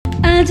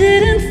I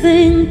didn't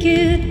think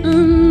you'd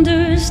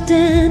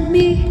understand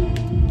me.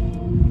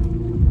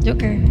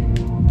 Joker.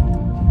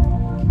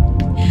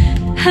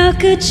 How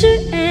could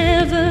you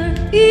ever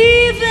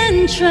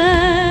even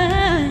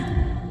try?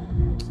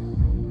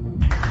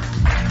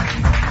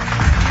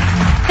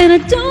 And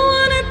I don't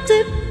wanna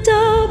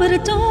tiptoe, but I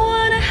don't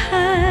wanna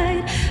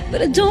hide,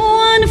 but I don't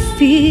wanna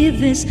feed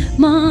this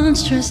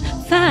monstrous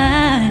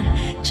fight.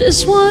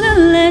 Just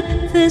wanna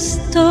let this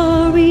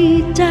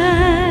story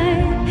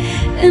die,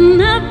 and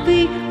I'll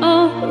be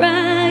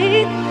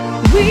alright.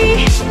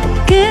 We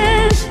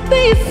can't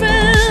be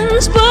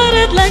friends, but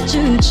I'd like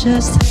to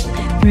just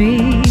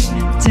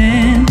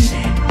pretend.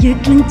 You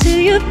cling to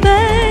your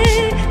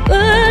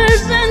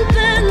papers and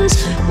pens.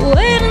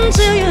 Wait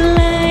until you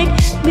like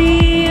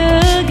me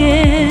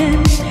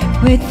again.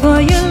 Wait for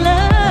your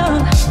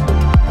love,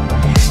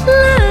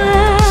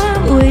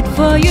 love. Wait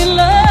for your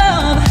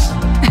love.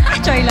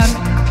 Try lang.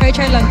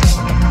 Try lang.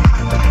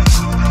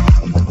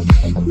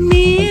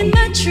 Me and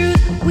my truth,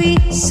 we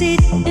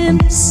sit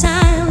in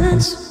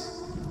silence.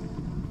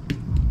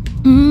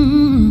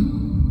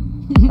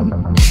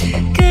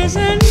 Cause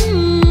I'm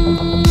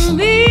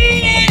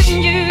being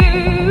you.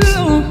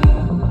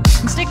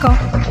 Stick off.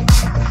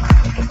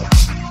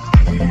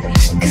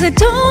 Cause I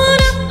don't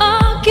wanna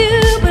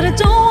argue, but I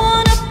don't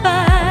wanna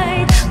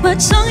fight.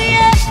 What's wrong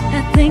yet?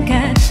 I think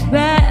I'd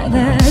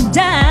rather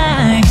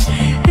die.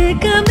 It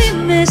could be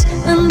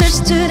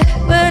misunderstood,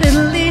 but at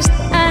least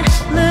I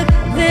look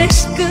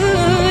this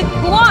good.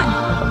 One,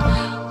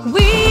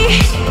 we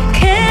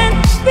can't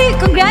be.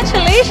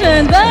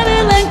 Congratulations, but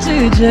I'd like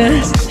to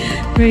just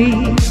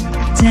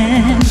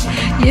pretend.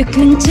 You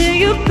cling to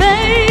your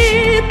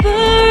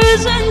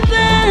papers and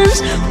pens.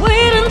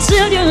 Wait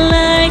until you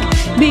like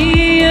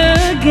me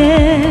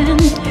again.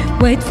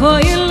 Wait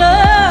for your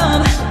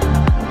love,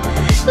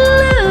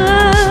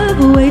 love.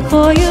 Wait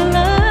for your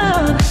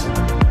love.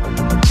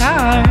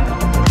 Char.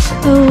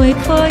 Wait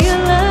for your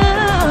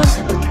love,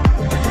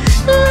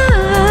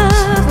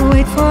 love.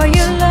 Wait for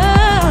your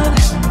love.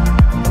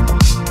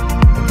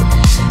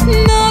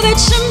 Know that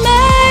you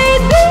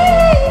made me.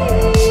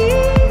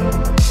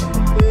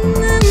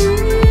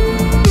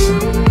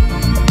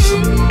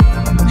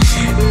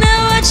 Know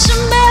what you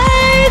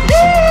made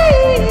me.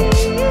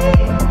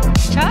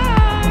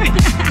 Char.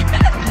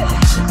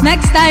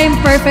 Next time,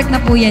 perfect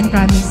na po yan,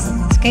 promise.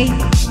 Okay?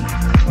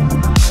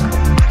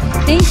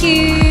 Thank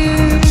you.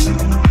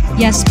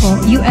 Yes po,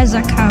 US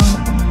account.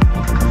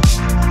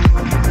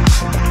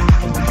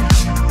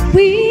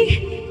 We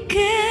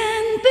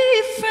can be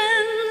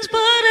friends,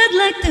 but I'd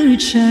like to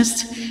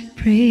just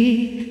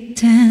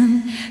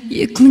pretend.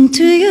 You cling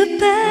to your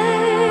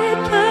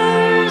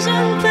papers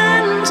and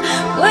pens.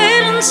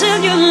 Wait until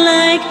you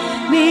like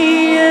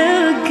me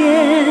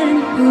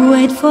again.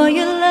 Wait for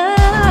your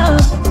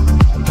love,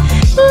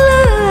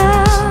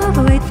 love.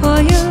 Wait for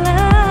your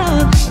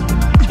love.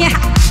 Yeah.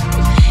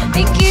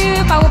 Thank you,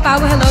 Pau Pau.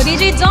 Hello,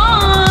 DJ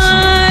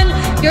Dawn.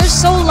 You're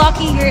so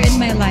lucky here in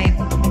my life.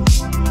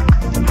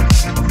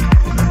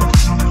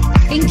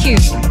 Thank you.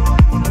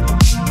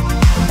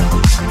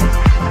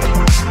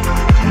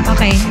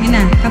 Okay, yun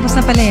na. Tapos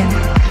na pala yan.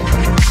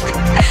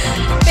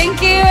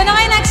 Thank you. Ano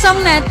kayo next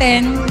song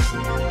natin?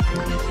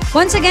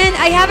 Once again,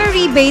 I have a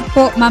rebate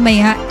po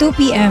mamaya, 2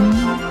 p.m.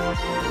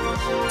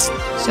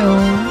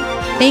 So,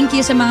 thank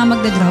you sa mga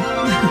magdadrop.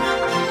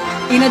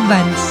 In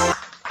advance.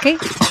 Okay?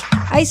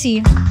 I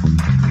see.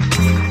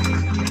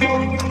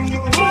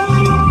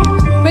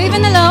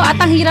 Raven, hello. At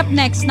ang hirap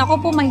next. Naku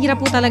po, mahirap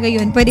po talaga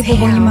yun. Pwede po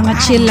bang yung mga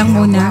chill lang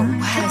muna?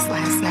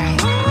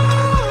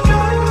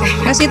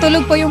 Kasi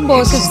tulog po yung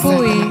boses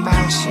ko eh.